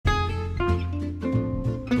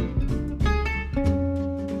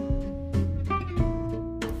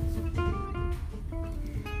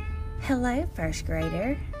Hello, first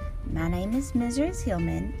grader. My name is Mrs.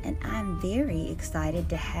 Hillman, and I'm very excited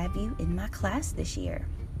to have you in my class this year.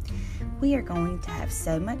 We are going to have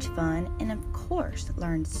so much fun and, of course,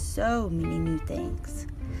 learn so many new things.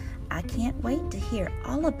 I can't wait to hear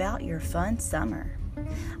all about your fun summer.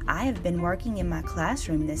 I have been working in my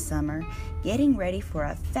classroom this summer, getting ready for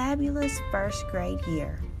a fabulous first grade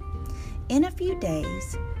year. In a few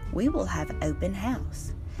days, we will have open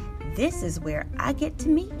house. This is where I get to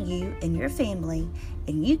meet you and your family,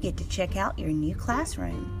 and you get to check out your new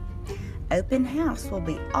classroom. Open house will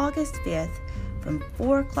be August 5th from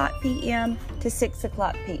 4 o'clock p.m. to 6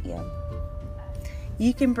 o'clock p.m.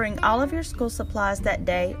 You can bring all of your school supplies that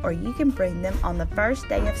day, or you can bring them on the first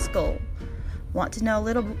day of school. Want to know a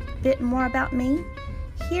little bit more about me?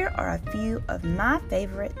 Here are a few of my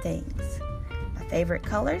favorite things. My favorite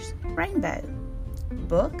colors: rainbow.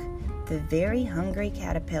 Book: The Very Hungry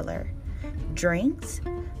Caterpillar. Drinks: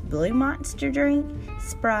 Blue Monster drink,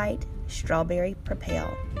 Sprite, Strawberry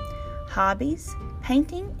Propel. Hobbies: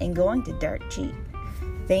 painting and going to Dirt Cheap.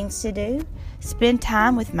 Things to do: spend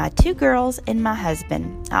time with my 2 girls and my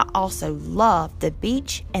husband. I also love the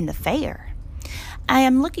beach and the fair. I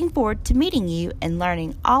am looking forward to meeting you and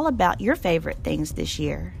learning all about your favorite things this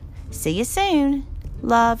year. See you soon.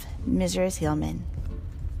 Love, Mrs. Hillman.